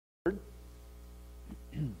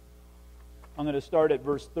I'm going to start at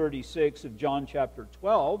verse 36 of John chapter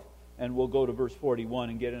 12, and we'll go to verse 41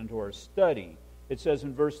 and get into our study. It says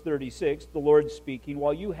in verse 36, the Lord speaking,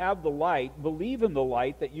 "While you have the light, believe in the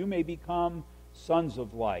light, that you may become sons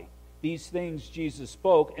of light." These things Jesus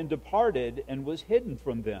spoke, and departed, and was hidden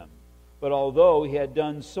from them. But although he had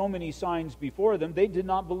done so many signs before them, they did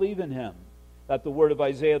not believe in him, that the word of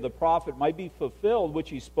Isaiah the prophet might be fulfilled, which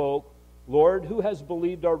he spoke, "Lord, who has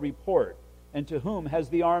believed our report? And to whom has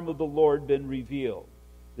the arm of the Lord been revealed?"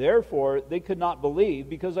 Therefore they could not believe,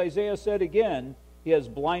 because Isaiah said again, "He has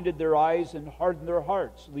blinded their eyes and hardened their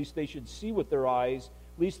hearts, lest they should see with their eyes,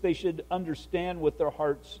 lest they should understand with their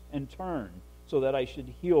hearts and turn, so that I should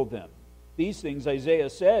heal them." These things Isaiah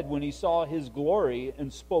said when he saw his glory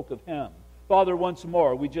and spoke of him. Father, once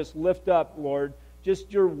more, we just lift up, Lord,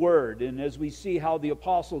 just your word. And as we see how the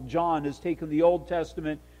Apostle John has taken the Old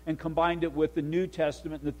Testament and combined it with the New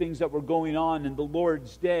Testament and the things that were going on in the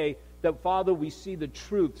Lord's day, that, Father, we see the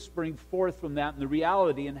truth spring forth from that and the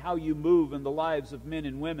reality and how you move in the lives of men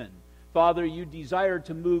and women. Father, you desire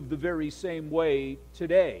to move the very same way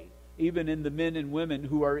today, even in the men and women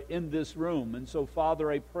who are in this room. And so, Father,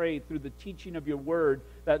 I pray through the teaching of your word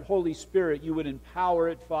that, Holy Spirit, you would empower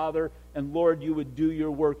it, Father, and, Lord, you would do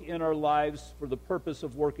your work in our lives for the purpose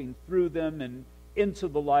of working through them and into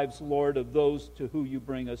the lives, Lord, of those to who you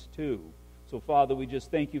bring us to. So, Father, we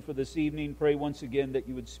just thank you for this evening. Pray once again that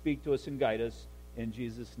you would speak to us and guide us. In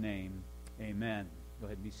Jesus' name, amen. Go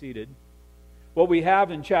ahead and be seated. What we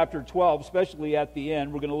have in chapter 12, especially at the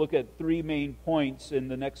end, we're going to look at three main points in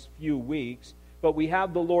the next few weeks. But we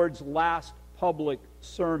have the Lord's last public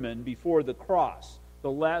sermon before the cross.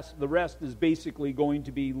 The rest is basically going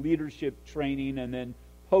to be leadership training and then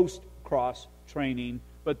post-cross training.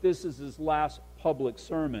 But this is his last public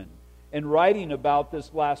sermon. In writing about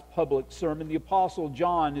this last public sermon, the Apostle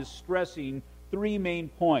John is stressing three main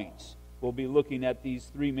points. We'll be looking at these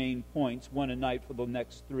three main points, one a night for the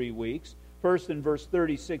next 3 weeks. First, in verse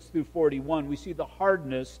 36 through 41, we see the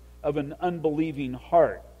hardness of an unbelieving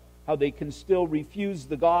heart, how they can still refuse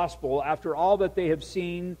the gospel after all that they have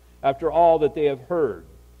seen, after all that they have heard.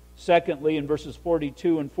 Secondly, in verses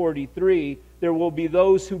 42 and 43, there will be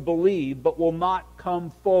those who believe but will not come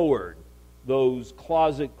forward. Those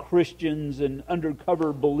closet Christians and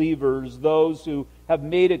undercover believers, those who have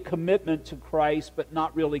made a commitment to Christ but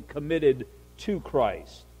not really committed to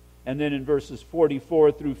Christ. And then in verses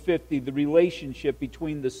 44 through 50, the relationship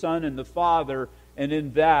between the Son and the Father, and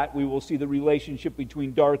in that we will see the relationship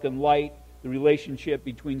between dark and light, the relationship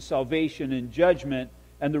between salvation and judgment,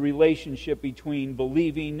 and the relationship between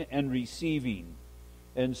believing and receiving.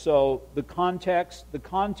 And so the context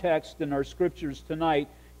in our scriptures tonight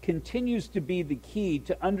continues to be the key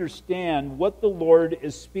to understand what the Lord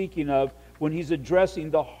is speaking of when he's addressing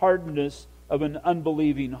the hardness of an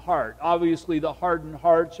unbelieving heart. Obviously, the hardened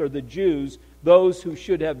hearts are the Jews, those who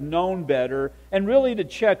should have known better. And really, to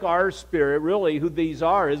check our spirit, really who these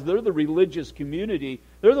are is they're the religious community.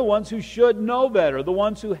 They're the ones who should know better, the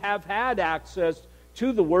ones who have had access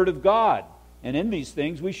to the Word of God. And in these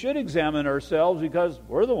things, we should examine ourselves because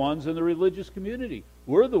we're the ones in the religious community.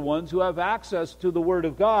 We're the ones who have access to the Word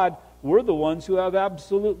of God. We're the ones who have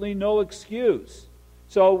absolutely no excuse.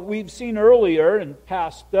 So we've seen earlier in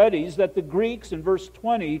past studies that the Greeks, in verse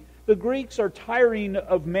 20, the Greeks are tiring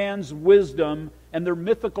of man's wisdom and their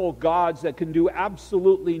mythical gods that can do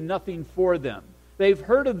absolutely nothing for them. They've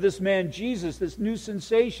heard of this man Jesus, this new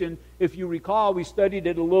sensation. If you recall, we studied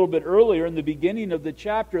it a little bit earlier in the beginning of the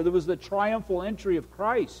chapter. There was the triumphal entry of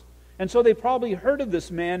Christ. And so they probably heard of this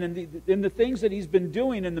man and the things that he's been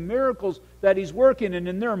doing and the miracles that he's working. And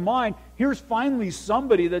in their mind, here's finally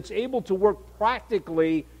somebody that's able to work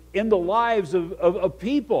practically in the lives of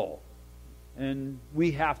people. And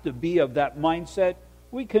we have to be of that mindset.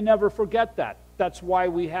 We can never forget that. That's why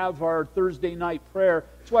we have our Thursday night prayer.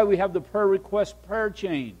 That's why we have the prayer request prayer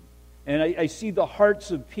chain. And I see the hearts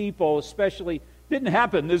of people, especially, didn't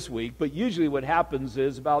happen this week, but usually what happens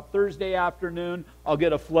is about Thursday afternoon, I'll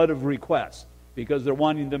get a flood of requests because they're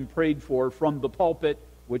wanting them prayed for from the pulpit,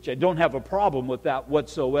 which I don't have a problem with that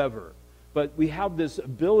whatsoever. But we have this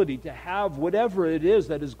ability to have whatever it is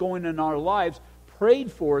that is going in our lives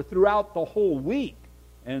prayed for throughout the whole week.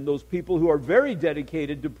 And those people who are very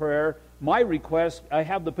dedicated to prayer, my request, I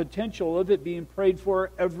have the potential of it being prayed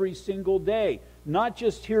for every single day. Not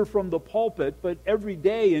just here from the pulpit, but every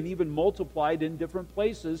day and even multiplied in different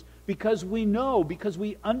places because we know, because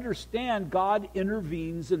we understand God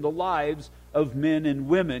intervenes in the lives of men and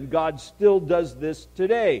women. God still does this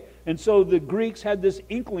today. And so the Greeks had this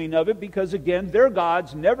inkling of it because, again, their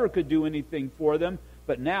gods never could do anything for them.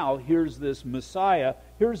 But now, here's this Messiah.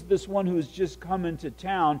 Here's this one who's just come into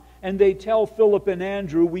town. And they tell Philip and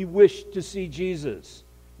Andrew, we wish to see Jesus.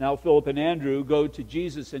 Now, Philip and Andrew go to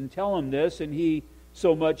Jesus and tell him this. And he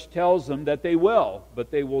so much tells them that they will.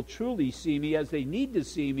 But they will truly see me as they need to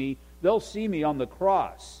see me. They'll see me on the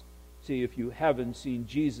cross. See, if you haven't seen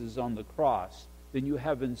Jesus on the cross, then you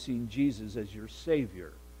haven't seen Jesus as your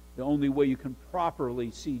Savior. The only way you can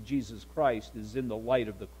properly see Jesus Christ is in the light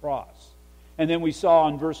of the cross. And then we saw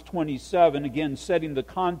in verse 27, again setting the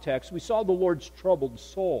context, we saw the Lord's troubled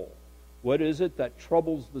soul. What is it that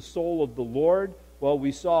troubles the soul of the Lord? Well,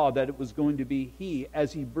 we saw that it was going to be He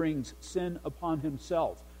as He brings sin upon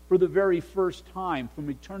Himself. For the very first time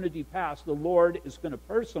from eternity past, the Lord is going to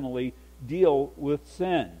personally deal with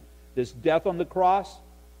sin. This death on the cross,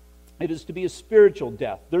 it is to be a spiritual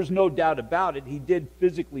death. There's no doubt about it. He did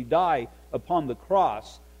physically die upon the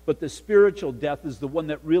cross. But the spiritual death is the one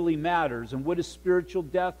that really matters. And what is spiritual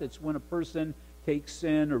death? It's when a person takes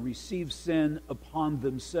sin or receives sin upon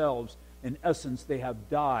themselves. In essence, they have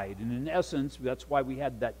died. And in essence, that's why we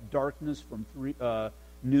had that darkness from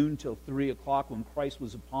noon till 3 o'clock when Christ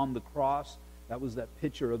was upon the cross. That was that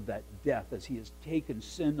picture of that death as He has taken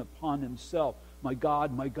sin upon Himself. My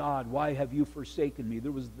God, why have you forsaken me?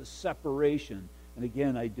 There was the separation. And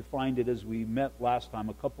again, I defined it as we met last time,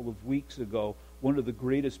 a couple of weeks ago, one of the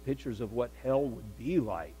greatest pictures of what hell would be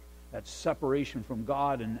like. That separation from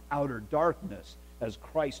God and outer darkness. As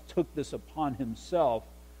Christ took this upon Himself,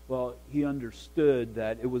 well, He understood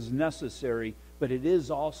that it was necessary, but it is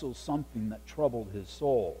also something that troubled His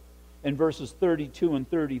soul. In verses 32 and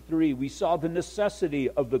 33, we saw the necessity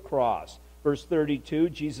of the cross. Verse 32,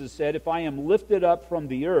 Jesus said, if I am lifted up from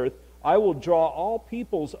the earth, I will draw all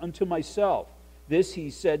peoples unto myself. This He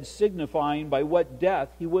said, signifying by what death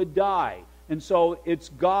He would die. And so it's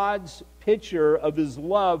God's picture of His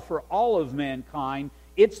love for all of mankind.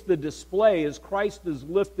 It's the display as Christ is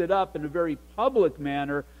lifted up in a very public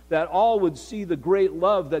manner that all would see the great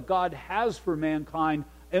love that God has for mankind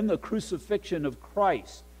in the crucifixion of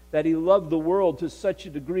Christ. That He loved the world to such a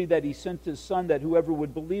degree that He sent His Son that whoever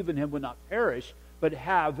would believe in Him would not perish, but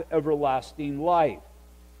have everlasting life.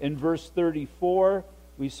 In verse 34,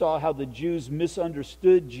 we saw how the Jews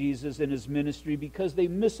misunderstood Jesus and His ministry because they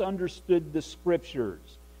misunderstood the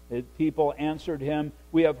Scriptures. People answered Him,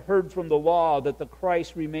 we have heard from the law that the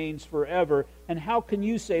Christ remains forever, and how can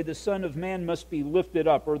you say the Son of Man must be lifted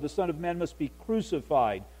up, or the Son of Man must be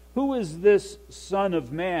crucified? Who is this Son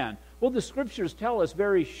of Man? Well, the Scriptures tell us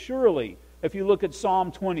very surely. If you look at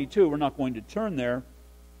Psalm 22, we're not going to turn there.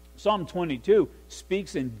 Psalm 22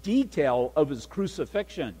 speaks in detail of His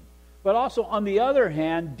crucifixion. But also, on the other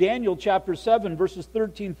hand, Daniel chapter 7, verses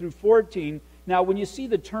 13 through 14. Now, when you see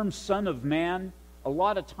the term Son of Man, a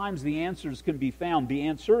lot of times the answers can be found. The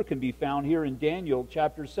answer can be found here in Daniel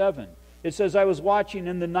chapter 7. It says, I was watching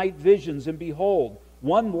in the night visions, and behold,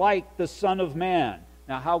 one like the Son of Man.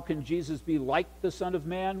 Now, how can Jesus be like the Son of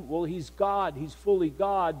Man? Well, He's God. He's fully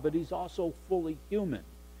God, but He's also fully human.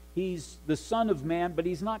 He's the Son of Man, but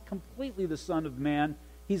He's not completely the Son of Man.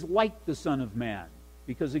 He's like the Son of Man.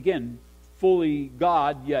 Because, again, fully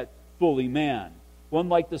God, yet fully man. One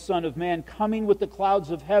like the Son of Man, coming with the clouds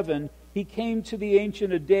of heaven, He came to the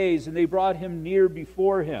Ancient of Days, and they brought Him near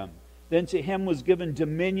before Him. Then to Him was given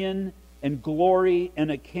dominion and glory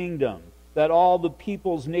and a kingdom, that all the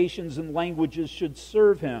peoples, nations, and languages should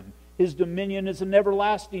serve Him. His dominion is an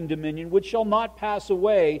everlasting dominion, which shall not pass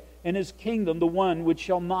away, and His kingdom the one which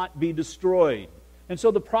shall not be destroyed. And so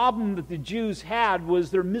the problem that the Jews had was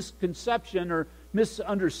their misconception or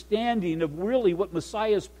misunderstanding of really what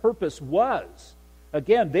Messiah's purpose was.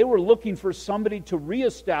 Again, they were looking for somebody to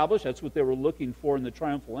reestablish, that's what they were looking for in the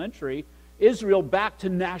triumphal entry, Israel back to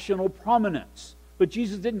national prominence. But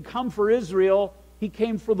Jesus didn't come for Israel, He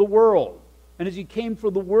came for the world. And as He came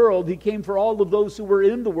for the world, He came for all of those who were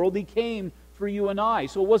in the world. He came for you and I.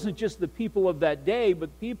 So it wasn't just the people of that day,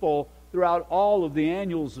 but people throughout all of the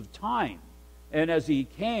annuals of time. And as He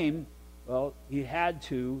came, well, He had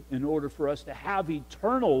to, in order for us to have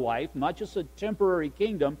eternal life, not just a temporary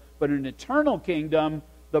kingdom, but an eternal kingdom,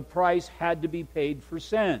 the price had to be paid for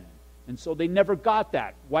sin. And so they never got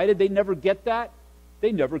that. Why did they never get that?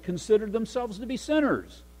 They never considered themselves to be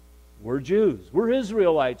sinners. We're Jews. We're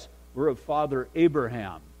Israelites. We're of Father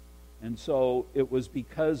Abraham. And so it was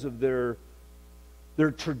because of their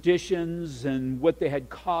traditions and what they had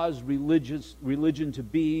caused religion to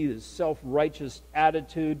be, this self-righteous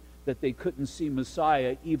attitude, that they couldn't see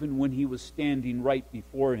Messiah even when He was standing right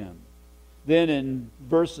before Him. Then in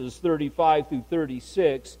verses 35 through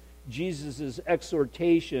 36, Jesus'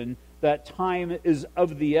 exhortation that time is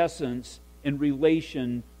of the essence in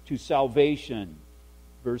relation to salvation.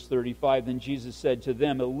 Verse 35, then Jesus said to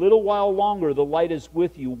them, a little while longer the light is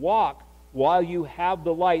with you. Walk while you have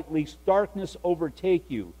the light, lest darkness overtake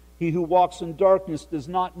you. He who walks in darkness does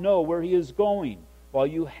not know where he is going. While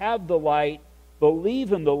you have the light,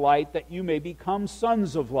 believe in the light that you may become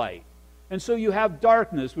sons of light. And so you have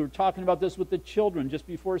darkness. We were talking about this with the children just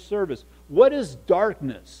before service. What is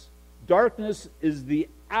darkness? Darkness is the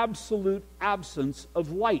absolute absence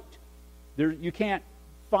of light. You can't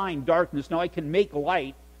find darkness. Now, I can make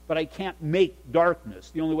light, but I can't make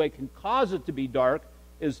darkness. The only way I can cause it to be dark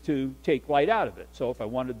is to take light out of it. So if I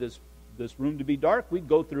wanted this room to be dark, we'd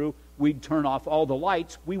go through, we'd turn off all the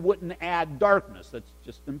lights. We wouldn't add darkness. That's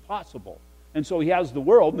just impossible. And so he has the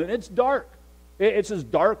world, and it's dark. It's as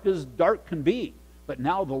dark can be. But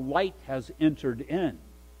now the light has entered in.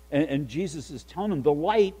 And Jesus is telling them, the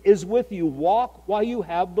light is with you. Walk while you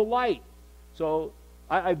have the light. So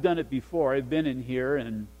I've done it before. I've been in here,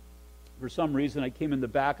 and for some reason I came in the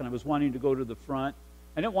back, and I was wanting to go to the front.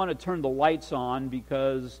 I didn't want to turn the lights on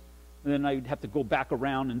because then I'd have to go back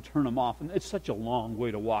around and turn them off. And it's such a long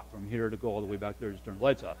way to walk from here to go all the way back there to turn the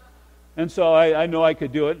lights off. And so I know I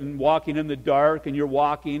could do it, and walking in the dark, and you're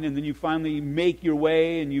walking, and then you finally make your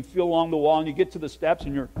way, and you feel along the wall, and you get to the steps,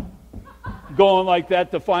 and you're going like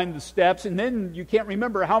that to find the steps, and then you can't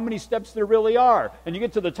remember how many steps there really are. And you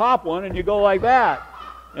get to the top one, and you go like that.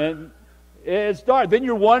 And it's dark. Then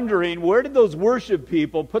you're wondering, where did those worship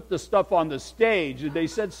people put the stuff on the stage? Did they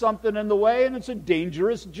set something in the way? And it's a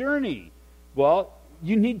dangerous journey. Well,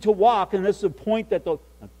 you need to walk, and this is the point that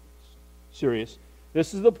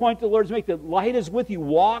This is the point the Lord's making. The light is with you.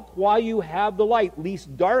 Walk while you have the light,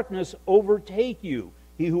 lest darkness overtake you.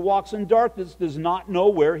 He who walks in darkness does not know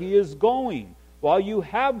where he is going. While you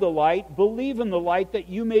have the light, believe in the light that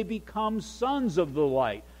you may become sons of the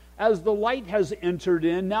light. As the light has entered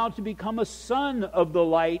in, now to become a son of the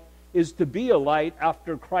light is to be a light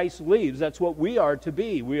after Christ leaves. That's what we are to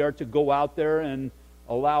be. We are to go out there and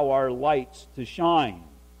allow our lights to shine.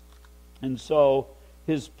 And so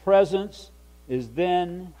his presence is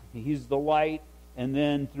then, he's the light, and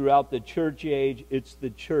then throughout the church age, it's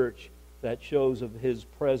the church that shows of his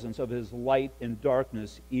presence, of his light in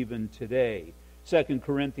darkness even today. 2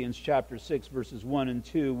 Corinthians chapter 6, verses 1 and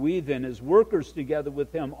 2, we then, as workers together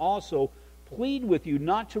with him, also plead with you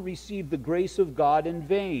not to receive the grace of God in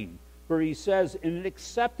vain. For he says, in an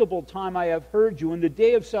acceptable time I have heard you, in the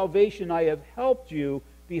day of salvation I have helped you.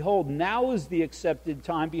 Behold, now is the accepted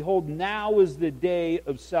time. Behold, now is the day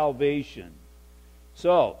of salvation.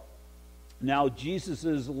 So, now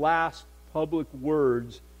Jesus' last public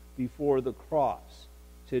words before the cross.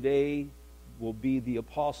 Today will be the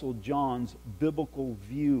Apostle John's biblical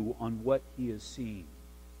view on what he has seen.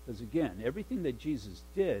 Because again, everything that Jesus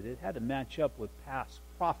did, it had to match up with past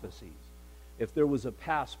prophecies. If there was a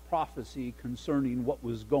past prophecy concerning what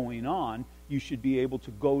was going on, you should be able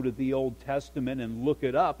to go to the Old Testament and look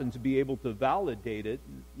it up and to be able to validate it,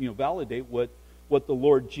 validate what the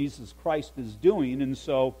Lord Jesus Christ is doing. And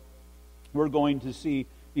so we're going to see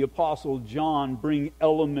the Apostle John bring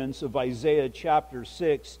elements of Isaiah chapter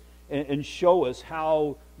 6 and show us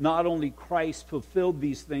how not only Christ fulfilled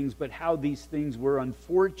these things, but how these things were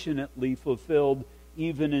unfortunately fulfilled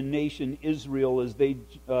even in nation Israel as they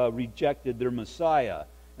rejected their Messiah.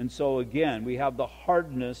 And so again, we have the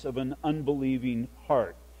hardness of an unbelieving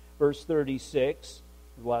heart. Verse 36,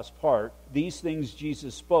 the last part, these things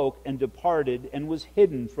Jesus spoke and departed and was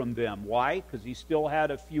hidden from them. Why? Because he still had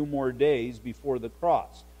a few more days before the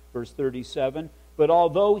cross. Verse 37, but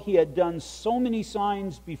although he had done so many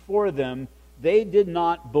signs before them, they did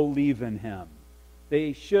not believe in him.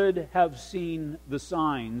 They should have seen the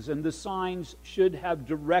signs, and the signs should have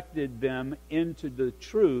directed them into the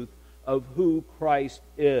truth of who Christ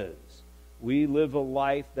is. We live a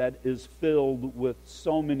life that is filled with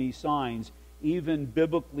so many signs. Even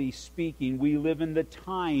biblically speaking, we live in the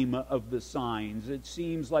time of the signs. It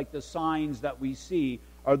seems like the signs that we see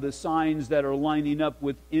are the signs that are lining up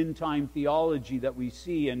with end-time theology that we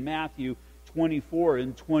see in Matthew 24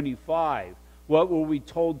 and 25. What were we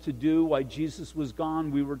told to do while Jesus was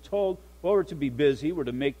gone? We were told, well, we're to be busy, we're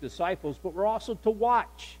to make disciples, but we're also to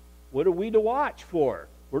watch. What are we to watch for?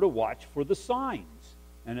 We're to watch for the signs.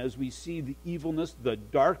 And as we see the evilness, the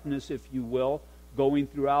darkness, if you will, going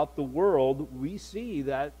throughout the world, we see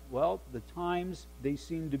that, well, the times, they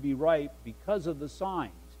seem to be right because of the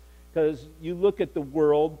signs. Because you look at the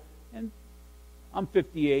world, and I'm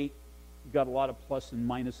 58, you've got a lot of plus and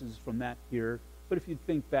minuses from that here, but if you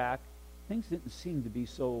think back, things didn't seem to be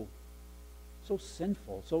so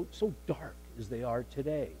sinful, so dark as they are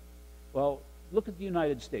today. Well, look at the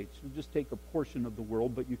United States. We'll just take a portion of the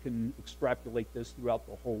world, but you can extrapolate this throughout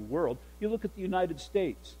the whole world. You look at the United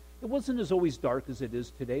States. It wasn't as always dark as it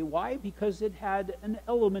is today. Why? Because it had an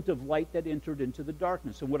element of light that entered into the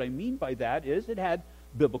darkness. And what I mean by that is it had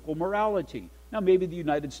biblical morality. Now, maybe the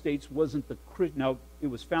United States wasn't now it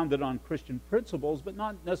was founded on Christian principles, but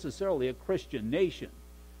not necessarily a Christian nation.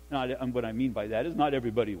 And what I mean by that is not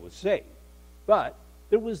everybody was saved. But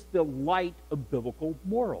there was the light of biblical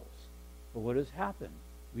morals. But what has happened?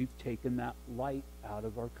 We've taken that light out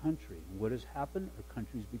of our country. And what has happened? Our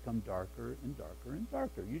country's become darker and darker and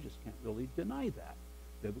darker. You just can't really deny that.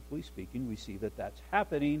 Biblically speaking, we see that that's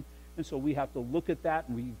happening. And so we have to look at that,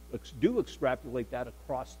 and we do extrapolate that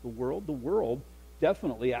across the world. The world,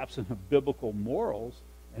 definitely absent of biblical morals,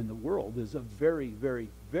 and the world is a very, very,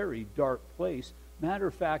 very dark place. Matter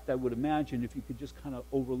of fact, I would imagine if you could just kind of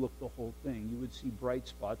overlook the whole thing, you would see bright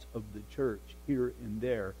spots of the church here and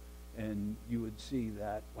there, and you would see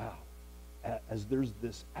that, wow, as there's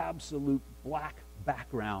this absolute black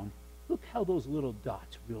background, look how those little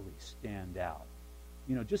dots really stand out.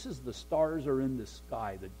 You know, just as the stars are in the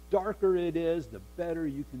sky, the darker it is, the better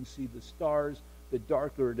you can see the stars. The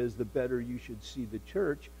darker it is, the better you should see the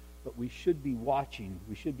church. But we should be watching.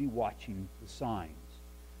 We should be watching the signs.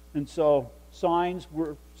 And so, signs,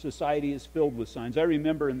 society is filled with signs. I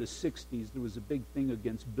remember in the 60s, there was a big thing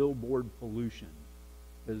against billboard pollution.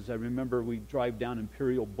 Because I remember we'd drive down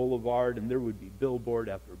Imperial Boulevard, and there would be billboard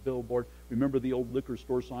after billboard. Remember the old liquor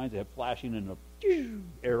store signs? They had flashing and a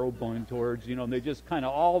arrow going towards, and they just kind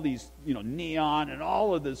of all these, neon and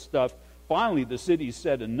all of this stuff. Finally, the city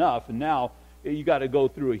said enough, and now you got to go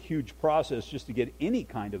through a huge process just to get any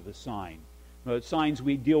kind of a sign. Signs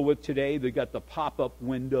we deal with today, they got the pop-up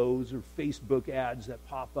windows or Facebook ads that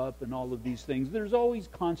pop up and all of these things. There's always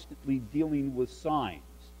constantly dealing with signs.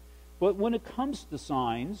 But when it comes to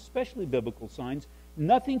signs, especially biblical signs,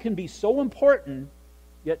 nothing can be so important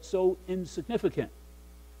yet so insignificant.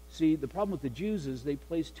 See, the problem with the Jews is they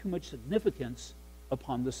place too much significance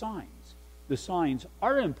upon the signs. The signs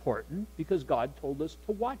are important because God told us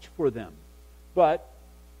to watch for them. But,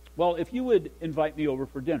 well, if you would invite me over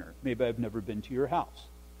for dinner, maybe I've never been to your house,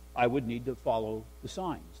 I would need to follow the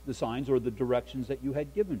signs or the directions that you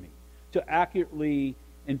had given me. To accurately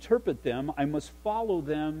interpret them, I must follow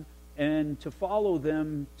them. And to follow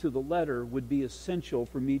them to the letter would be essential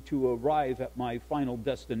for me to arrive at my final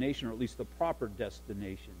destination, or at least the proper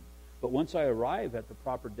destination. But once I arrive at the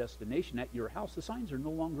proper destination at your house, the signs are no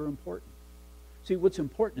longer important. See, what's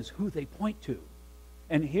important is who they point to.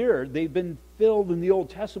 And here, they've been filled in the Old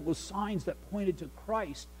Testament with signs that pointed to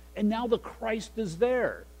Christ, and now the Christ is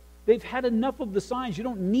there. They've had enough of the signs. You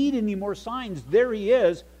don't need any more signs. There he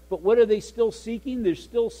is. But what are they still seeking? They're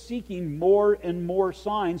still seeking more and more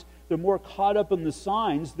signs. They're more caught up in the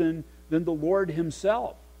signs than the Lord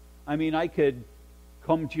himself. I mean, I could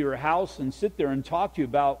come to your house and sit there and talk to you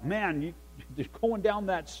about, man, going down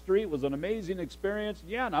that street was an amazing experience.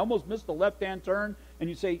 Yeah, and I almost missed a left-hand turn. And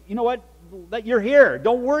you say, you know what? You're here.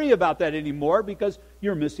 Don't worry about that anymore because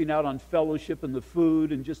you're missing out on fellowship and the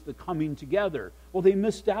food and just the coming together. Well, they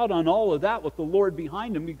missed out on all of that with the Lord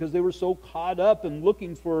behind them because they were so caught up and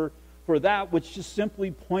looking for that which just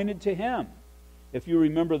simply pointed to him. If you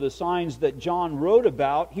remember the signs that John wrote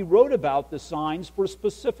about, he wrote about the signs for a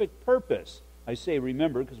specific purpose. I say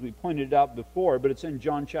remember because we pointed it out before, but it's in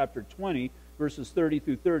John chapter 20, verses 30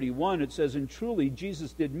 through 31. It says, "And truly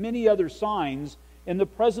Jesus did many other signs in the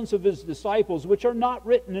presence of his disciples, which are not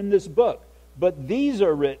written in this book. But these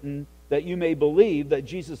are written that you may believe that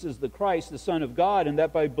Jesus is the Christ, the Son of God, and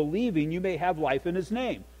that by believing you may have life in his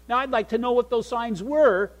name." Now, I'd like to know what those signs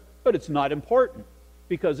were, but it's not important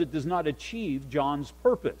because it does not achieve John's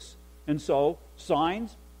purpose. And so,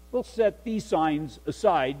 signs, we'll set these signs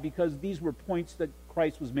aside because these were points that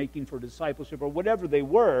Christ was making for discipleship or whatever they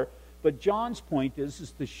were. But John's point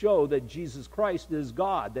is to show that Jesus Christ is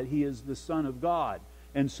God, that he is the Son of God.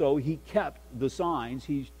 And so he kept the signs.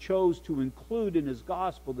 He chose to include in his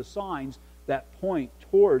gospel the signs that point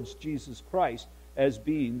towards Jesus Christ as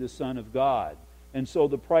being the Son of God. And so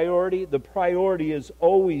the priority is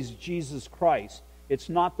always Jesus Christ. It's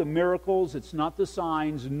not the miracles, it's not the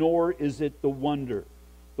signs, nor is it the wonders.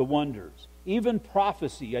 Even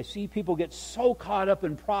prophecy. I see people get so caught up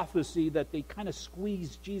in prophecy that they kind of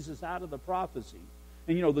squeeze Jesus out of the prophecy.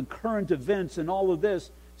 And the current events and all of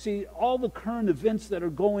this. See, all the current events that are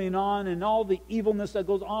going on and all the evilness that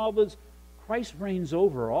goes on, all this, Christ reigns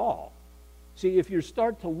over all. See, if you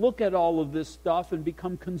start to look at all of this stuff and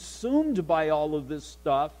become consumed by all of this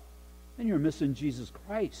stuff, then you're missing Jesus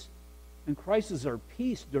Christ. And Christ is our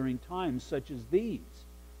peace during times such as these.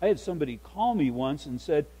 I had somebody call me once and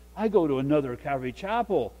said, I go to another Calvary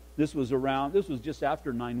Chapel. This was just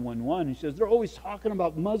after 9/11. He says, they're always talking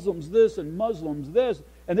about Muslims this and Muslims this.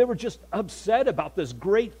 And they were just upset about this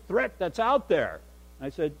great threat that's out there. And I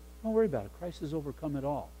said, don't worry about it. Christ has overcome it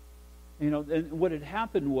all. And what had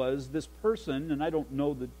happened was this person, and I don't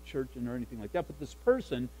know the church or anything like that, but this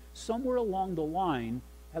person, somewhere along the line,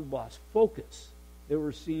 had lost focus. They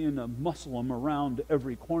were seeing a Muslim around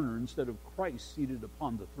every corner instead of Christ seated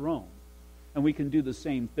upon the throne. And we can do the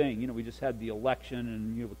same thing. We just had the election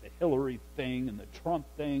and with the Hillary thing and the Trump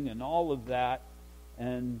thing and all of that.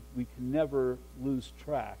 And we can never lose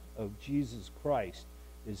track of Jesus Christ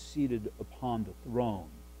is seated upon the throne.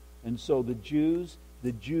 And so the Jews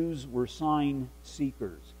were sign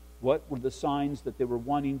seekers. What were the signs that they were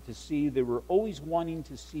wanting to see? They were always wanting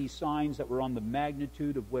to see signs that were on the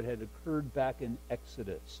magnitude of what had occurred back in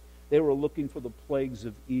Exodus. They were looking for the plagues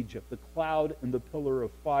of Egypt, the cloud and the pillar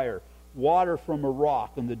of fire, water from a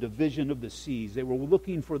rock and the division of the seas. They were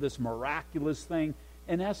looking for this miraculous thing.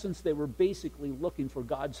 In essence, they were basically looking for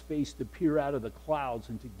God's face to peer out of the clouds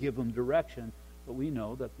and to give them direction. But we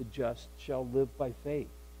know that the just shall live by faith.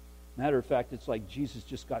 Matter of fact, it's like Jesus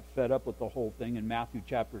just got fed up with the whole thing. In Matthew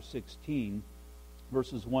chapter 16,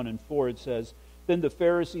 verses 1 and 4, it says, Then the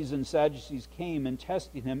Pharisees and Sadducees came and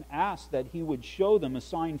testing him, asked that he would show them a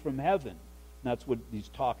sign from heaven. And that's what he's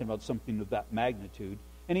talking about, something of that magnitude.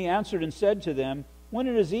 And he answered and said to them, When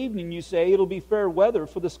it is evening, you say, it'll be fair weather,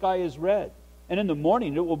 for the sky is red. And in the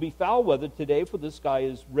morning it will be foul weather today, for the sky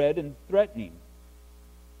is red and threatening.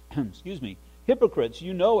 Excuse me. Hypocrites,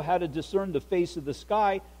 you know how to discern the face of the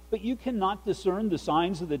sky, but you cannot discern the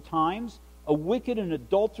signs of the times. A wicked and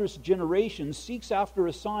adulterous generation seeks after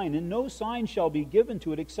a sign, and no sign shall be given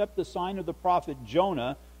to it except the sign of the prophet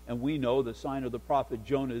Jonah. And we know the sign of the prophet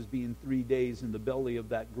Jonah is being 3 days in the belly of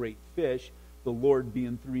that great fish, the Lord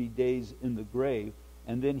being 3 days in the grave.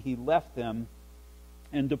 And then he left them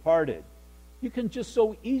and departed. You can just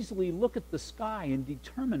so easily look at the sky and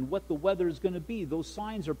determine what the weather is going to be. Those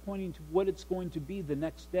signs are pointing to what it's going to be the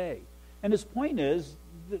next day. And his point is,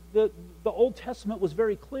 the Old Testament was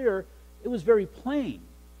very clear. It was very plain.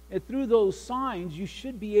 And through those signs, you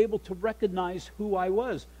should be able to recognize who I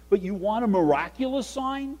was. But you want a miraculous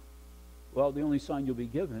sign? Well, the only sign you'll be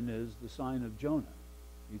given is the sign of Jonah.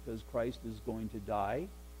 Because Christ is going to die.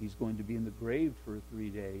 He's going to be in the grave for 3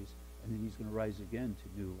 days. And then he's going to rise again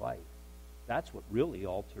to new life. That's what really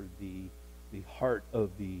altered the heart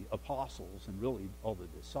of the apostles and really all the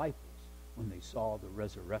disciples when they saw the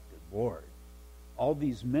resurrected Lord. All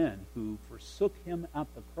these men who forsook him at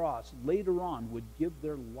the cross later on would give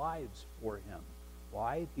their lives for him.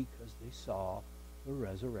 Why? Because they saw the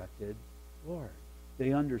resurrected Lord.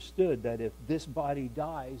 They understood that if this body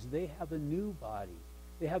dies, they have a new body.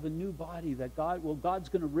 They have a new body that God's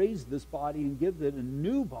going to raise this body and give it a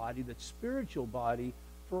new body, that spiritual body,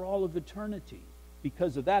 for all of eternity.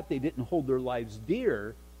 Because of that, they didn't hold their lives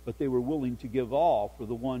dear, but they were willing to give all for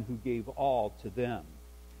the one who gave all to them.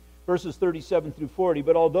 Verses 37 through 40,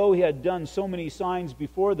 But although he had done so many signs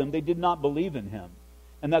before them, they did not believe in him.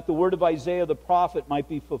 And that the word of Isaiah the prophet might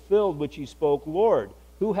be fulfilled, which he spoke, Lord,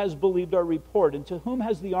 who has believed our report, and to whom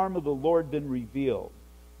has the arm of the Lord been revealed?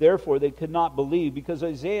 Therefore they could not believe, because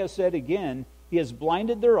Isaiah said again, He has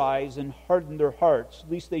blinded their eyes and hardened their hearts,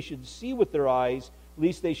 lest they should see with their eyes,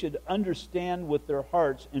 lest they should understand with their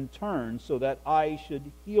hearts and turn, so that I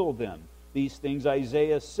should heal them. These things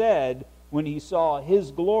Isaiah said when he saw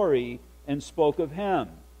his glory and spoke of him.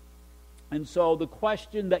 And so the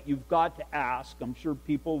question that you've got to ask, I'm sure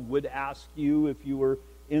people would ask you if you were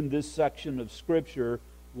in this section of Scripture,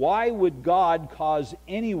 why would God cause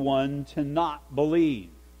anyone to not believe?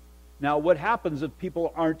 Now, what happens if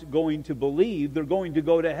people aren't going to believe? They're going to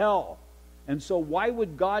go to hell. And so why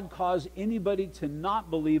would God cause anybody to not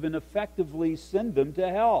believe and effectively send them to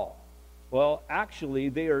hell? Well, actually,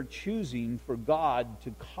 they are choosing for God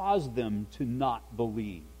to cause them to not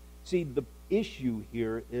believe. See, the issue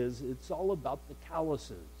here is it's all about the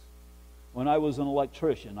calluses. When I was an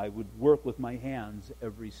electrician, I would work with my hands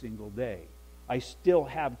every single day. I still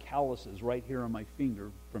have calluses right here on my finger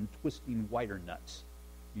from twisting wire nuts.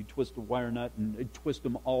 You twist a wire nut and twist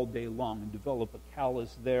them all day long and develop a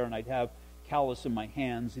callus there, and I'd have callus in my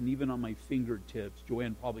hands and even on my fingertips.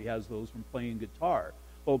 Joanne probably has those from playing guitar.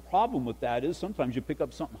 Well, the problem with that is sometimes you pick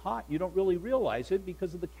up something hot and you don't really realize it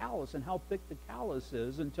because of the callus and how thick the callus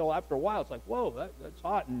is until after a while it's like, whoa, that's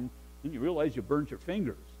hot, and then you realize you burnt your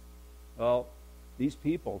fingers. Well, these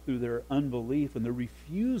people, through their unbelief and their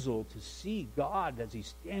refusal to see God as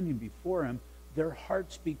he's standing before him, their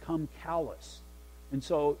hearts become callous. And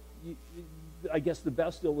so I guess the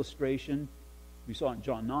best illustration, we saw in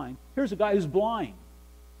John 9, here's a guy who's blind.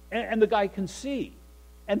 And the guy can see.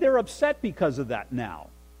 And they're upset because of that now.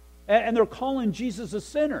 And they're calling Jesus a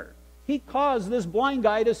sinner. He caused this blind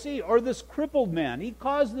guy to see, or this crippled man. He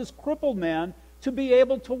caused this crippled man to be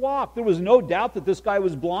able to walk. There was no doubt that this guy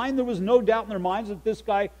was blind. There was no doubt in their minds that this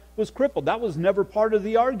guy was crippled. That was never part of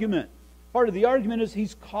the argument. Part of the argument is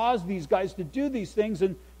he's caused these guys to do these things,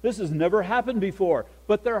 and this has never happened before.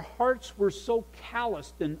 But their hearts were so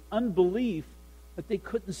calloused in unbelief that they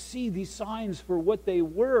couldn't see these signs for what they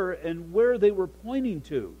were and where they were pointing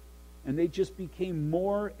to. And they just became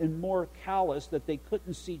more and more callous that they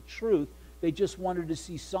couldn't see truth. They just wanted to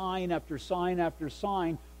see sign after sign after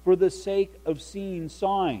sign for the sake of seeing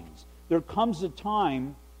signs. There comes a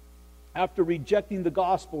time after rejecting the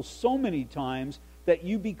gospel so many times that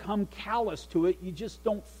you become callous to it. You just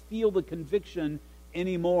don't feel the conviction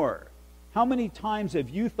anymore. How many times have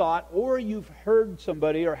you thought, or you've heard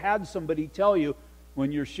somebody or had somebody tell you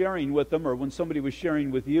when you're sharing with them, or when somebody was sharing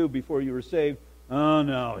with you before you were saved, oh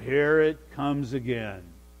no, here it comes again.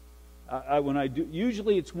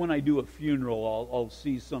 Usually it's when I do a funeral, I'll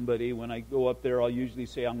see somebody. When I go up there, I'll usually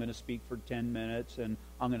say I'm going to speak for 10 minutes, and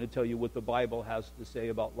I'm going to tell you what the Bible has to say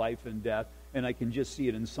about life and death. And I can just see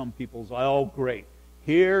it in some people's eyes. Oh, great.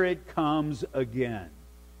 Here it comes again.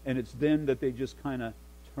 And it's then that they just kind of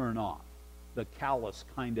turn off. The callous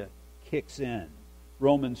kind of kicks in.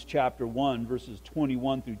 Romans chapter 1, verses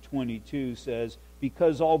 21 through 22 says,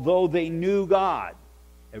 because although they knew God,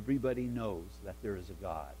 everybody knows that there is a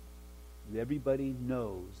God. Everybody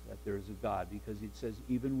knows that there is a God, because it says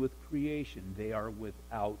even with creation they are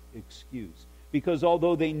without excuse. Because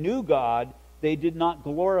although they knew God, they did not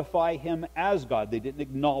glorify him as God. They didn't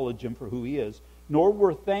acknowledge him for who he is, nor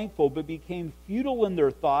were thankful, but became futile in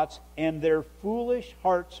their thoughts, and their foolish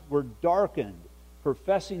hearts were darkened.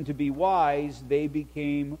 Professing to be wise, they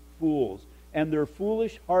became fools. And their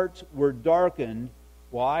foolish hearts were darkened.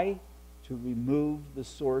 Why? To remove the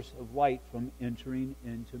source of light from entering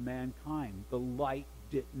into mankind. The light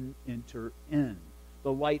didn't enter in.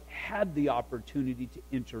 The light had the opportunity to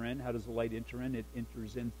enter in. How does the light enter in? It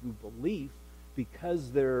enters in through belief,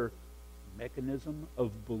 because their mechanism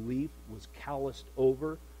of belief was calloused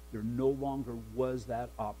over. There no longer was that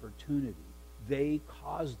opportunity. They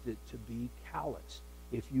caused it to be callous.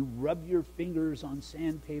 If you rub your fingers on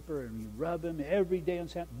sandpaper and you rub them every day on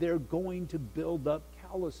sand, they're going to build up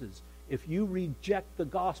calluses. If you reject the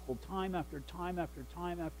gospel time after time after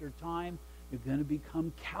time after time, you're going to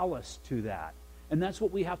become callous to that. And that's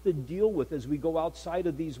what we have to deal with as we go outside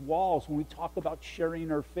of these walls when we talk about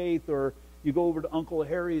sharing our faith, or you go over to Uncle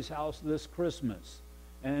Harry's house this Christmas.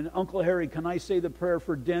 And Uncle Harry, can I say the prayer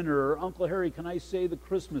for dinner? Or Uncle Harry, can I say the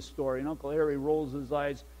Christmas story? And Uncle Harry rolls his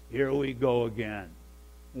eyes, here we go again.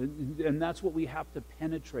 And that's what we have to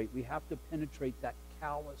penetrate. We have to penetrate that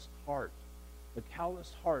callous heart. The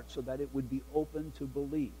callous heart, so that it would be open to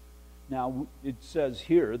belief. Now, it says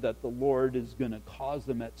here that the Lord is going to cause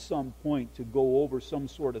them at some point to go over some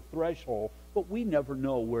sort of threshold, but we never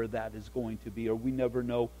know where that is going to be, or we never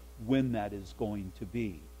know when that is going to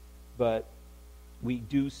be. But we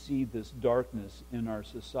do see this darkness in our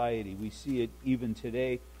society. We see it even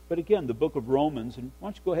today. But again, the book of Romans, and why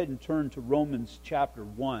don't you go ahead and turn to Romans chapter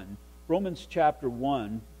 1. Romans chapter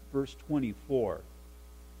 1, verse 24.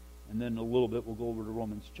 And then a little bit we'll go over to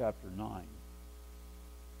Romans chapter 9.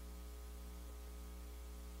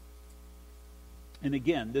 And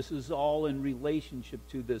again, this is all in relationship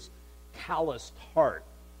to this calloused heart.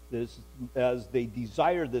 As they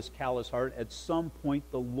desire this callous heart, at some point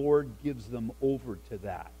the Lord gives them over to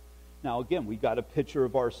that. Now again, we got a picture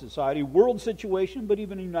of our society, world situation, but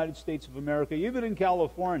even in the United States of America, even in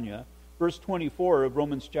California, verse 24 of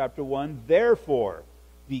Romans chapter 1, therefore,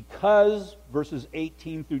 because, verses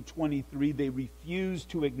 18 through 23, they refuse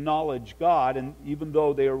to acknowledge God, and even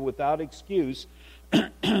though they are without excuse,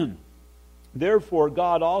 therefore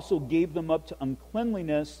God also gave them up to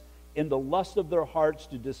uncleanliness in the lust of their hearts,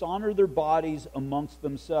 to dishonor their bodies amongst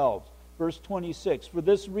themselves. Verse 26, for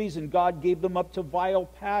this reason God gave them up to vile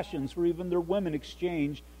passions, for even their women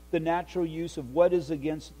exchanged the natural use of what is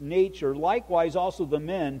against nature. Likewise also the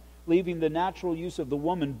men, leaving the natural use of the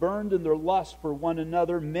woman, burned in their lust for one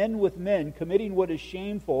another, men with men, committing what is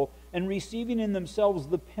shameful, and receiving in themselves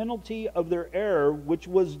the penalty of their error which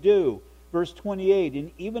was due. Verse 28,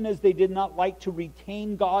 and even as they did not like to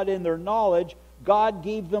retain God in their knowledge, God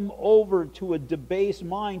gave them over to a debased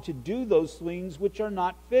mind to do those things which are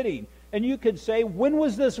not fitting. And you could say, when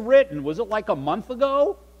was this written? Was it like a month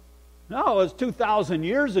ago? No, it was 2,000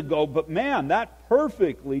 years ago. But man, that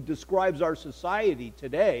perfectly describes our society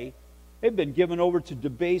today. They've been given over to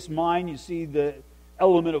debased mind. You see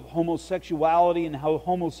element of homosexuality and how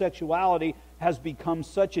homosexuality has become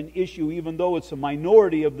such an issue, even though it's a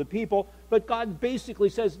minority of the people. But God basically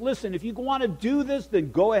says, listen, if you want to do this,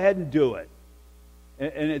 then go ahead and do it.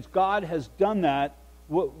 And it's God has done that.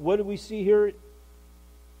 What do we see here?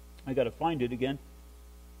 I got to find it again.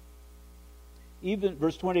 Even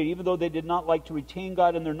verse 28, even though they did not like to retain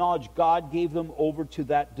God in their knowledge, God gave them over to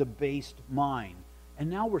that debased mind. And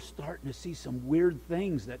now we're starting to see some weird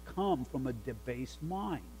things that come from a debased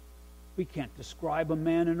mind. We can't describe a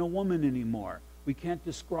man and a woman anymore. We can't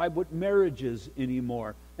describe what marriage is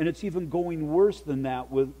anymore. And it's even going worse than that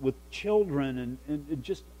with children and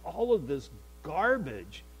just all of this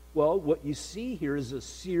garbage. Well, what you see here is a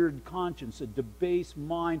seared conscience, a debased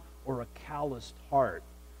mind, or a calloused heart.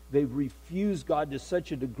 They've refused God to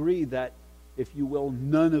such a degree that, if you will,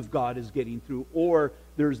 none of God is getting through. Or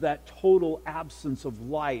there's that total absence of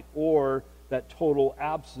light, or that total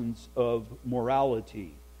absence of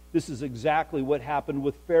morality. This is exactly what happened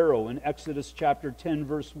with Pharaoh in Exodus chapter 10,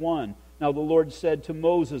 verse 1. Now the Lord said to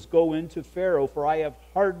Moses, "Go into Pharaoh, for I have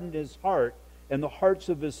hardened his heart and the hearts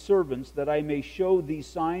of his servants, that I may show these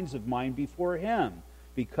signs of mine before him."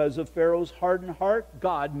 Because of Pharaoh's hardened heart,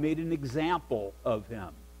 God made an example of him.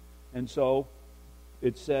 And so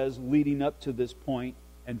it says, leading up to this point,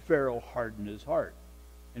 and Pharaoh hardened his heart.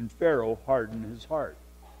 And Pharaoh hardened his heart.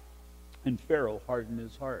 And Pharaoh hardened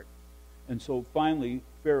his heart. And so finally,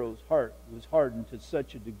 Pharaoh's heart was hardened to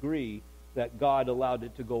such a degree that God allowed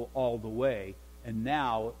it to go all the way. And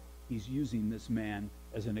now he's using this man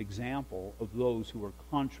as an example of those who are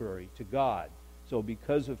contrary to God. So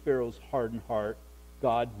because of Pharaoh's hardened heart,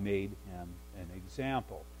 God made him an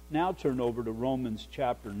example. Now turn over to Romans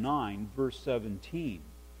chapter 9, verse 17.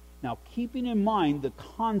 Now, keeping in mind the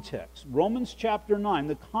context, Romans chapter 9,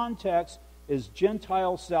 the context is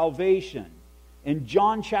Gentile salvation. In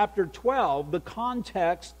John chapter 12, the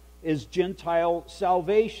context is Gentile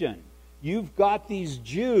salvation. You've got these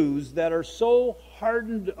Jews that are so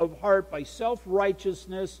hardened of heart by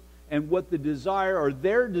self-righteousness and what the desire, or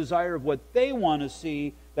their desire of what they want to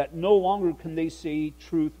see, that no longer can they see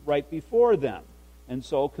truth right before them. And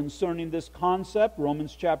so concerning this concept,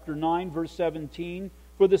 Romans chapter 9, verse 17,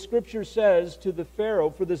 "For the Scripture says to the Pharaoh,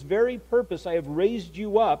 for this very purpose I have raised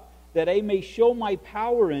you up, that I may show my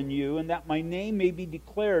power in you, and that my name may be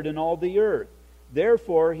declared in all the earth.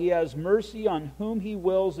 Therefore he has mercy on whom he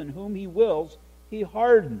wills, and whom he wills he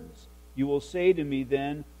hardens. You will say to me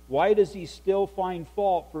then, why does he still find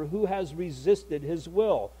fault? For who has resisted his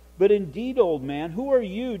will? But indeed, old man, who are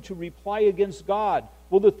you to reply against God?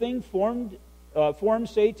 Will the thing formed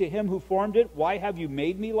say to him who formed it, why have you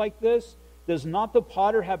made me like this? Does not the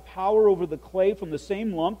potter have power over the clay from the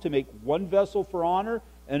same lump to make one vessel for honor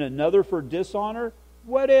and another for dishonor?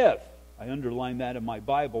 What if," I underline that in my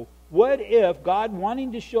Bible, "what if God,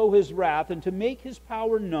 wanting to show his wrath and to make his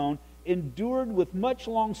power known, endured with much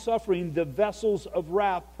long suffering the vessels of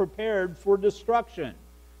wrath prepared for destruction?"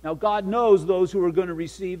 Now God knows those who are going to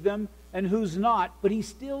receive them and who's not, but he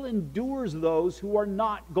still endures those who are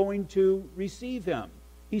not going to receive him.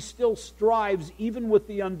 He still strives even with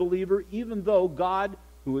the unbeliever, even though God,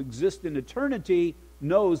 who exists in eternity,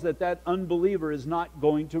 knows that that unbeliever is not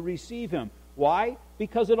going to receive him. Why?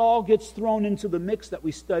 Because it all gets thrown into the mix that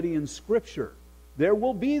we study in Scripture. There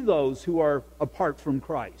will be those who are apart from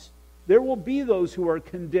Christ. There will be those who are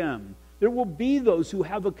condemned. There will be those who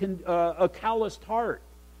have a calloused heart.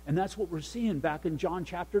 And that's what we're seeing back in John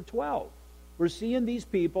chapter 12. We're seeing these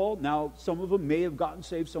people. Now, some of them may have gotten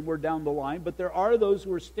saved somewhere down the line, but there are those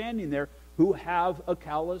who are standing there who have a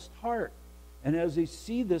calloused heart. And as they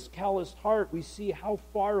see this calloused heart, we see how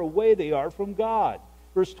far away they are from God.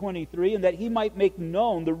 Verse 23, "And that he might make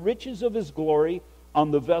known the riches of his glory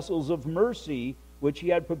on the vessels of mercy, which he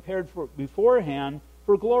had prepared for beforehand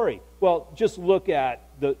for glory." Well, just look at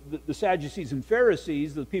the Sadducees and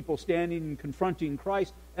Pharisees, the people standing and confronting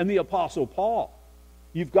Christ, and the Apostle Paul.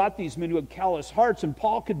 You've got these men who have callous hearts, and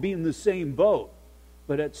Paul could be in the same boat.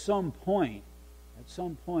 But at some point,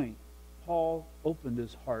 Paul opened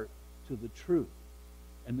his heart to the truth.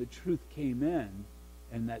 And the truth came in,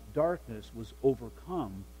 and that darkness was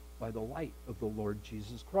overcome by the light of the Lord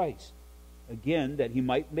Jesus Christ. Again, that he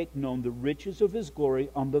might make known the riches of his glory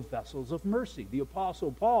on the vessels of mercy. The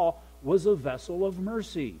Apostle Paul was a vessel of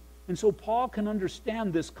mercy. And so Paul can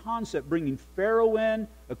understand this concept, bringing Pharaoh in,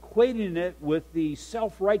 equating it with the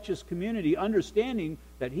self-righteous community, understanding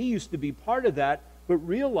that he used to be part of that, but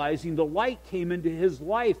realizing the light came into his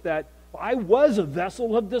life that I was a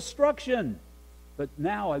vessel of destruction, but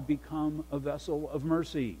now I've become a vessel of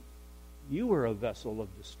mercy. You were a vessel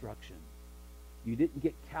of destruction. You didn't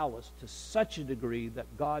get calloused to such a degree that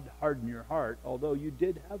God hardened your heart, although you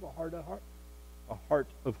did have a hard heart. A hard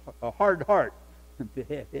heart.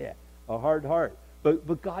 A hard heart.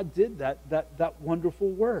 But God did that wonderful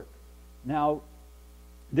work. Now,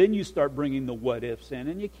 then you start bringing the what ifs in,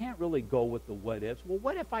 and you can't really go with the what ifs. Well,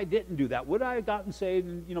 what if I didn't do that? Would I have gotten saved?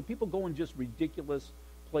 And, people go in just ridiculous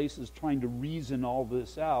places trying to reason all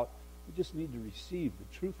this out. We just need to receive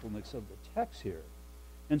the truthfulness of the text here.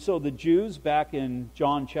 And so the Jews, back in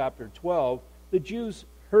John chapter 12, the Jews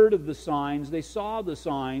heard of the signs, they saw the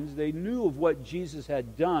signs, they knew of what Jesus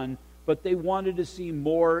had done, but they wanted to see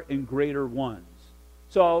more and greater ones.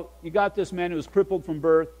 So you got this man who was crippled from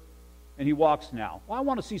birth, and he walks now. Well, I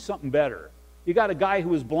want to see something better. You got a guy who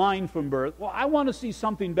was blind from birth. Well, I want to see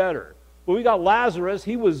something better. Well, we got Lazarus.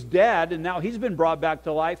 He was dead, and now he's been brought back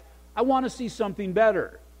to life. I want to see something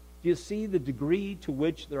better. Do you see the degree to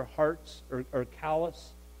which their hearts are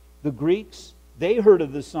callous? The Greeks, they heard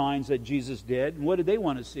of the signs that Jesus did, and what did they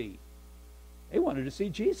want to see? They wanted to see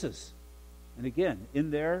Jesus. And again,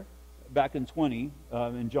 in there, back in 20,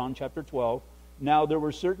 in John chapter 12, now there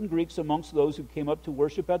were certain Greeks amongst those who came up to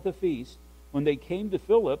worship at the feast. When they came to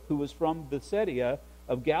Philip, who was from Bethsaida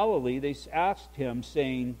of Galilee, they asked him,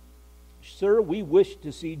 saying, Sir, we wish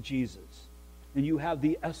to see Jesus. And you have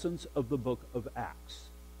the essence of the book of Acts.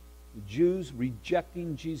 The Jews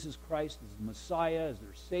rejecting Jesus Christ as the Messiah, as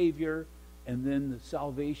their Savior, and then the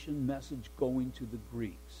salvation message going to the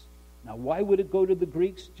Greeks. Now, why would it go to the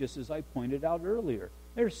Greeks? Just as I pointed out earlier.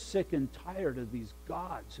 They're sick and tired of these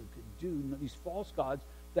gods who could do, these false gods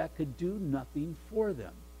that could do nothing for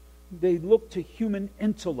them. They look to human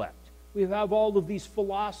intellect. We have all of these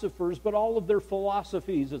philosophers, but all of their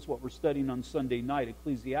philosophies, that's what we're studying on Sunday night,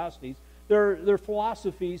 Ecclesiastes, their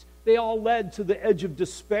philosophies, they all led to the edge of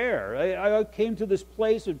despair. I came to this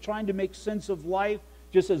place of trying to make sense of life,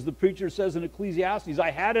 just as the preacher says in Ecclesiastes,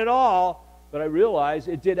 I had it all, but I realized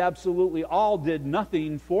it did absolutely all, did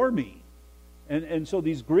nothing for me. And so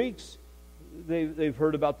these Greeks, they've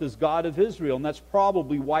heard about this God of Israel, and that's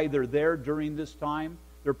probably why they're there during this time.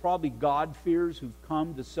 They're probably God-fearers who've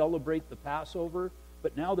come to celebrate the Passover,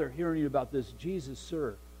 but now they're hearing about this Jesus,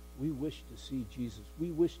 sir. We wish to see Jesus.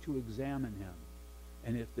 We wish to examine him.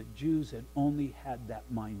 And if the Jews had only had that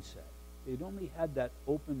mindset, they'd only had that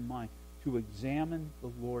open mind to examine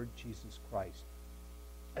the Lord Jesus Christ.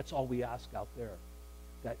 That's all we ask out there.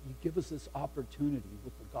 That you give us this opportunity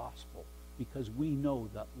with the gospel, because we know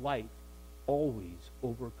that light always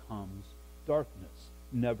overcomes darkness.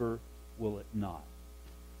 Never will it not.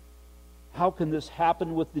 How can this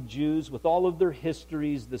happen with the Jews, with all of their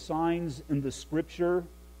histories, the signs in the Scripture?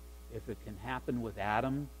 If it can happen with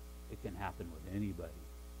Adam, it can happen with anybody.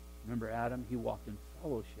 Remember Adam? He walked in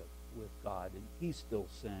fellowship with God, and he still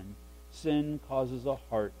sinned. Sin causes a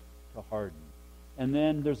heart to harden. And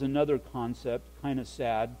then there's another concept, kind of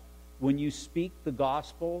sad. When you speak the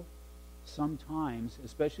gospel, sometimes,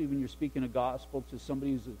 especially when you're speaking a gospel to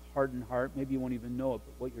somebody who's a hardened heart, maybe you won't even know it,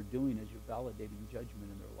 but what you're doing is you're validating judgment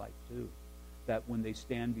in their life too. That when they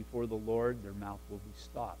stand before the Lord, their mouth will be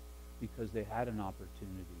stopped because they had an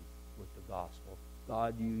opportunity with the gospel.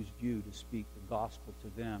 God used you to speak the gospel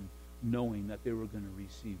to them, knowing that they were going to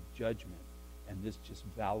receive judgment. And this just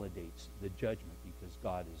validates the judgment because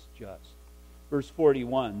God is just. Verse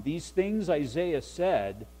 41, these things Isaiah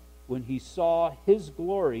said when he saw his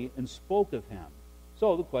glory and spoke of him.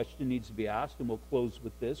 So the question needs to be asked, and we'll close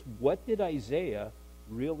with this. What did Isaiah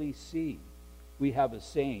really see? We have a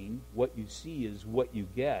saying, what you see is what you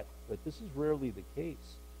get, but this is rarely the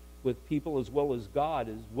case. With people as well as God,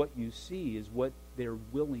 is what you see is what they're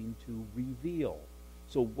willing to reveal.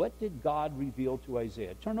 So what did God reveal to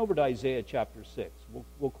Isaiah? Turn over to Isaiah chapter 6.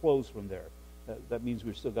 We'll close from there. That means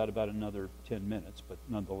we've still got about another 10 minutes, but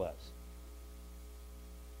nonetheless.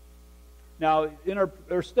 Now, in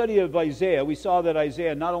our study of Isaiah, we saw that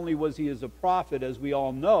Isaiah, not only was he as a prophet, as we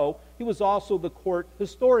all know, he was also the court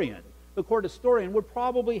historian. The court historian would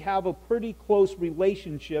probably have a pretty close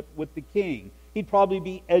relationship with the king. He'd probably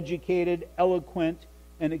be educated, eloquent,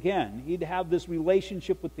 and again, he'd have this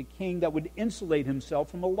relationship with the king that would insulate himself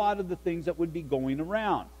from a lot of the things that would be going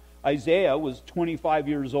around. Isaiah was 25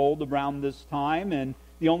 years old around this time, and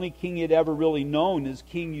the only king he'd ever really known is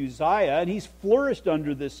King Uzziah, and he's flourished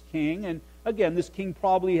under this king, and again, this king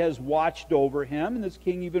probably has watched over him, and this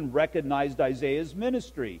king even recognized Isaiah's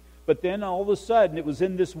ministry. But then all of a sudden, it was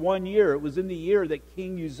in this one year, it was in the year that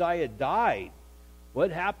King Uzziah died.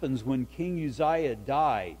 What happens when King Uzziah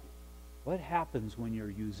died? What happens when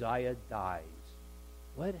your Uzziah dies?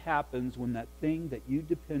 What happens when that thing that you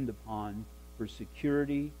depend upon for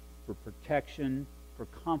security, for protection, for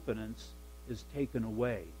confidence is taken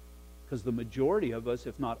away? because the majority of us,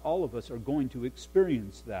 if not all of us, are going to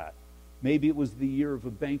experience that. Maybe it was the year of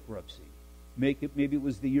a bankruptcy. Maybe it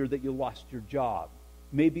was the year that you lost your job.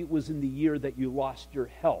 Maybe it was in the year that you lost your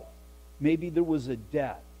health. Maybe there was a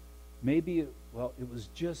death. Maybe, it was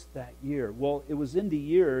just that year. Well, it was in the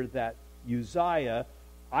year that Uzziah,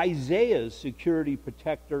 Isaiah's security,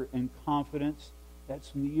 protector, and confidence,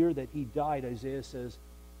 that's in the year that he died. Isaiah says,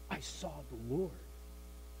 I saw the Lord.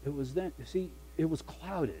 It was then, it was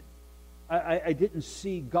clouded. I didn't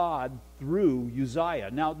see God through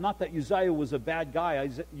Uzziah. Now, not that Uzziah was a bad guy.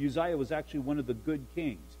 Uzziah was actually one of the good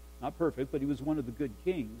kings. Not perfect, but he was one of the good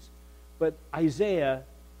kings. But Isaiah,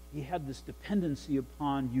 he had this dependency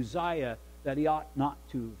upon Uzziah that he ought not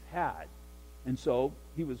to have had. And so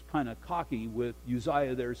he was kind of cocky with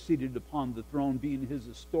Uzziah there seated upon the throne, being his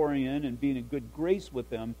historian and being in good grace with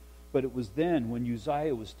him. But it was then, when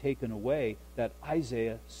Uzziah was taken away, that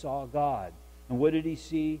Isaiah saw God. And what did he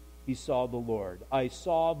see? He saw the Lord. I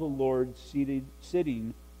saw the Lord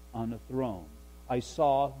sitting on a throne. I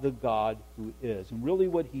saw the God who is. And really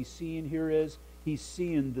what he's seeing here is, he's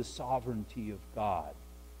seeing the sovereignty of God.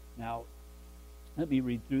 Now, let me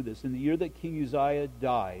read through this. In the year that King Uzziah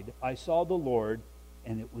died, I saw the Lord,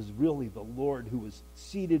 and it was really the Lord who was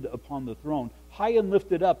seated upon the throne, high and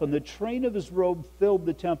lifted up, and the train of his robe filled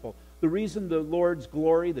the temple. The reason the Lord's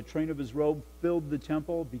glory, the train of his robe, filled the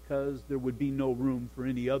temple, because there would be no room for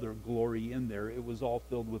any other glory in there. It was all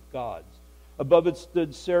filled with God's. Above it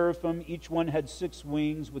stood seraphim. Each one had 6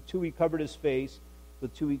 wings. With 2 he covered his face.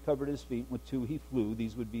 With 2 he covered his feet. With 2 he flew.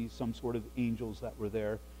 These would be some sort of angels that were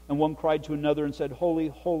there. And one cried to another and said, Holy,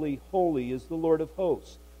 holy, holy is the Lord of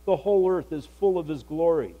hosts. The whole earth is full of his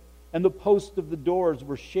glory. And the posts of the doors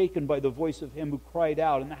were shaken by the voice of him who cried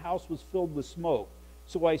out, and the house was filled with smoke.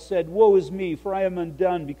 So I said, Woe is me, for I am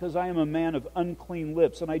undone, because I am a man of unclean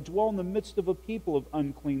lips, and I dwell in the midst of a people of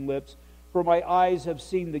unclean lips, for my eyes have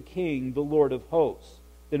seen the King, the Lord of hosts.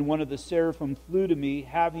 Then one of the seraphim flew to me,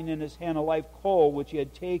 having in his hand a live coal, which he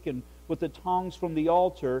had taken with the tongs from the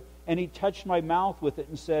altar, and he touched my mouth with it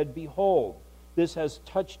and said, Behold, this has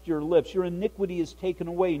touched your lips. Your iniquity is taken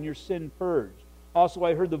away, and your sin purged. Also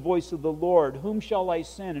I heard the voice of the Lord, Whom shall I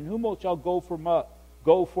send, and whom shall go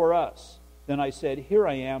for us? Then I said, Here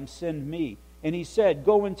I am, send me. And he said,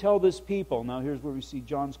 Go and tell this people. Now here's where we see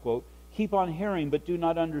John's quote. Keep on hearing, but do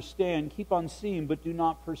not understand. Keep on seeing, but do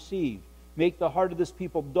not perceive. Make the heart of this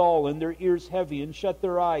people dull, and their ears heavy, and shut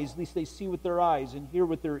their eyes, lest they see with their eyes, and hear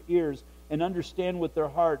with their ears, and understand with their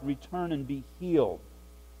heart, return and be healed.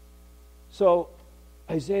 So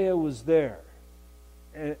Isaiah was there.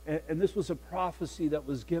 And this was a prophecy that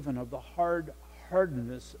was given of the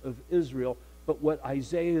hardness of Israel. But what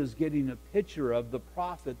Isaiah is getting a picture of, the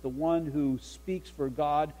prophet, the one who speaks for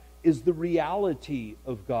God, is the reality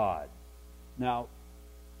of God. Now,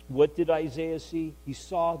 what did Isaiah see? He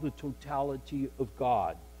saw the totality of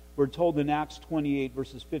God. We're told in Acts 28,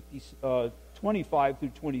 verses 25 through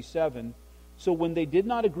 27, So when they did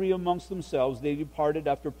not agree amongst themselves, they departed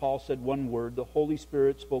after Paul said one word. The Holy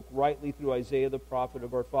Spirit spoke rightly through Isaiah the prophet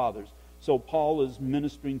of our fathers. So Paul is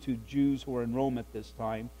ministering to Jews who are in Rome at this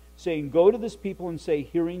time, saying, Go to this people and say,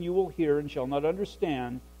 Hearing you will hear and shall not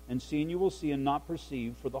understand, and seeing you will see and not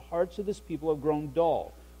perceive, for the hearts of this people have grown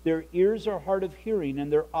dull. Their ears are hard of hearing,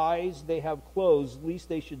 and their eyes they have closed, lest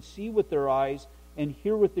they should see with their eyes and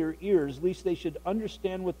hear with their ears, lest they should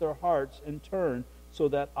understand with their hearts and turn, so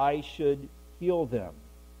that I should heal them.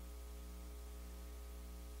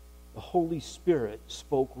 The Holy Spirit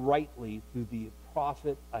spoke rightly through the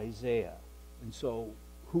prophet Isaiah. And so,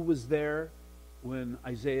 who was there when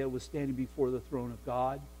Isaiah was standing before the throne of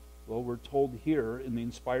God? Well, we're told here in the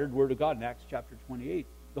inspired word of God in Acts chapter 28,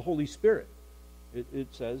 the Holy Spirit. It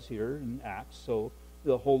says here in Acts, so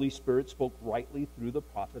the Holy Spirit spoke rightly through the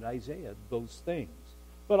prophet Isaiah, those things.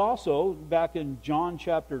 But also, back in John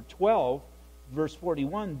chapter 12, verse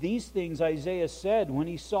 41, these things Isaiah said when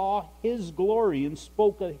he saw his glory and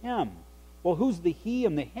spoke of him. Well, who's the he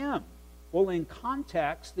and the him? Well, in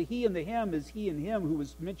context, the he and the him is he and him who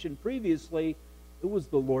was mentioned previously. It was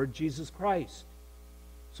the Lord Jesus Christ.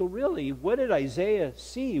 So really, what did Isaiah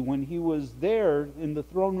see when he was there in the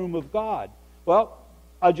throne room of God? Well,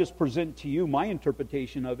 I'll just present to you my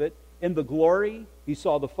interpretation of it. In the glory, he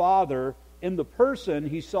saw the Father. In the person,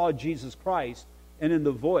 he saw Jesus Christ. And in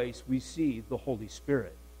the voice, we see the Holy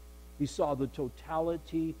Spirit. He saw the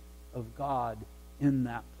totality of God in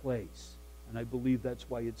that place. And I believe that's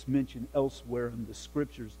why it's mentioned elsewhere in the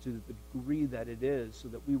Scriptures to the degree that it is, so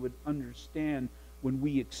that we would understand when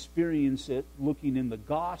we experience it looking in the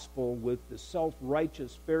gospel with the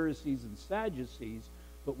self-righteous Pharisees and Sadducees,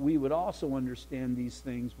 but we would also understand these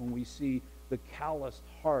things when we see the calloused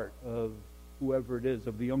heart of whoever it is,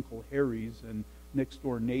 of the Uncle Harrys and next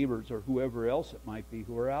door neighbors or whoever else it might be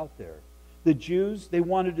who are out there. The Jews, they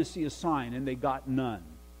wanted to see a sign, and they got none.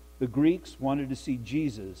 The Greeks wanted to see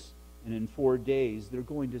Jesus, and in 4 days they're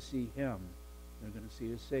going to see him. They're going to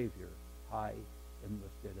see a Savior, high and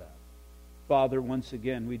lifted up. Father, once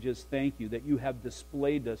again, we just thank you that you have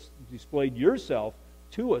displayed yourself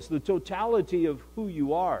to us, the totality of who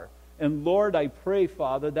you are. And Lord, I pray,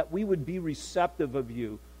 Father, that we would be receptive of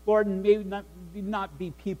you. Lord, may not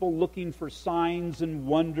be people looking for signs and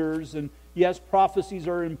wonders. And yes, prophecies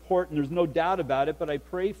are important. There's no doubt about it. But I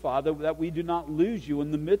pray, Father, that we do not lose you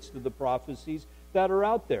in the midst of the prophecies that are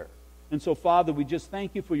out there. And so, Father, we just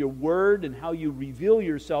thank you for your word and how you reveal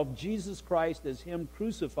yourself, Jesus Christ, as him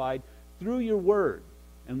crucified through your word.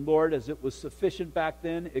 And Lord, as it was sufficient back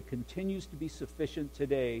then, it continues to be sufficient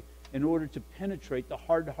today in order to penetrate the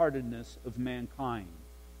hard-heartedness of mankind.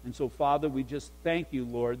 And so, Father, we just thank you,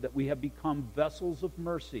 Lord, that we have become vessels of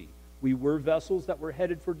mercy. We were vessels that were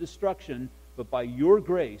headed for destruction, but by your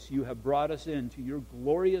grace, you have brought us into your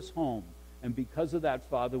glorious home. And because of that,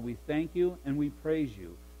 Father, we thank you and we praise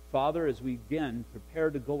you. Father, as we again prepare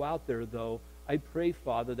to go out there, though, I pray,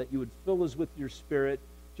 Father, that you would fill us with your Spirit.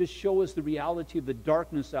 Just show us the reality of the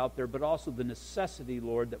darkness out there, but also the necessity,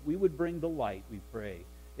 Lord, that we would bring the light, we pray.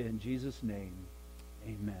 In Jesus' name,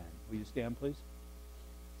 amen. Will you stand, please?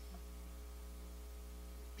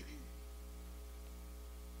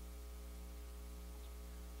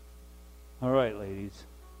 All right, ladies.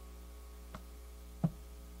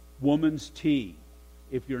 Woman's Tea.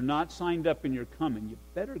 If you're not signed up and you're coming, you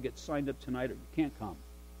better get signed up tonight or you can't come.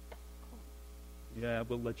 Yeah,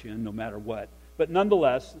 we'll let you in no matter what. But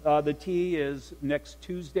nonetheless, the tea is next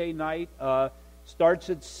Tuesday night. Starts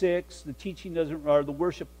at 6. The teaching the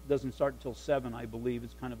worship doesn't start until 7, I believe.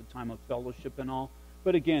 It's kind of a time of fellowship and all.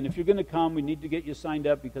 But again, if you're going to come, we need to get you signed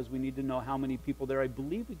up because we need to know how many people there. I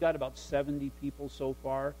believe we got about 70 people so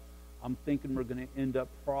far. I'm thinking we're going to end up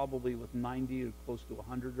probably with 90 or close to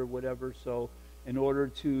 100 or whatever. So in order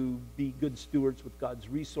to be good stewards with God's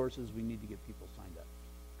resources, we need to get people signed up.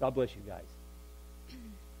 God bless you guys.